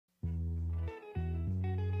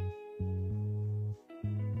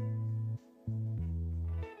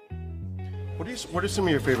What are some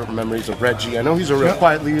of your favorite memories of Reggie? I know he's a real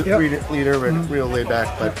quiet leader, real laid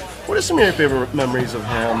back, but what are some of your favorite memories of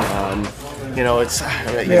him? You know, it's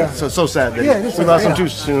so sad that we lost him too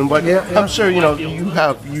soon, but I'm sure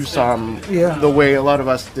you saw him the way a lot of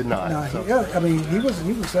us did not. No, I mean, he was.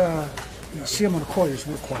 You see him on the court, he was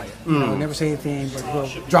real quiet. You know, never say anything, but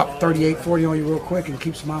he'll drop 38, 40 on you real quick and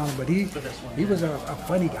keep smiling. But he was a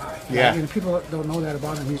funny guy. Yeah. And people don't know that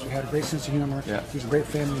about him. He had a great sense of humor. Yeah. He's a great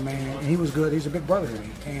family man, and he was good. He's a big brother to me,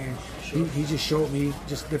 and he just showed me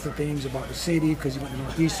just different things about the city because he went to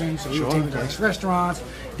Northeastern, so he would take me to nice restaurants,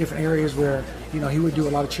 different areas where he would do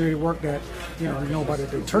a lot of charity work that you know about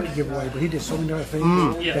the turkey giveaway, but he did so many other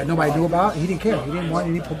things that nobody knew about. He didn't care. He didn't want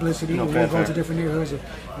any publicity. He would go to different neighborhoods.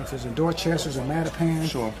 If it was in Dorchester's or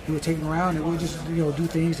Mattapan, he would take them around and we would just do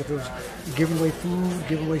things. If it was giving away food,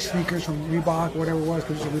 giving away sneakers from Reebok, whatever it was,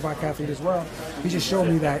 because he's a Reebok athlete as well. He just showed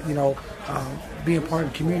me that being part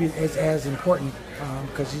of the community is as important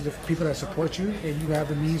because these are people that support you and you have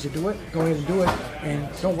the means to do it. Go ahead and do it, and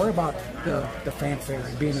don't worry about the fanfare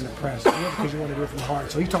and being in the press because you want to do it from the heart.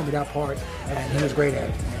 So he told me that part, and he was great at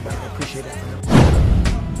it, and I appreciate that.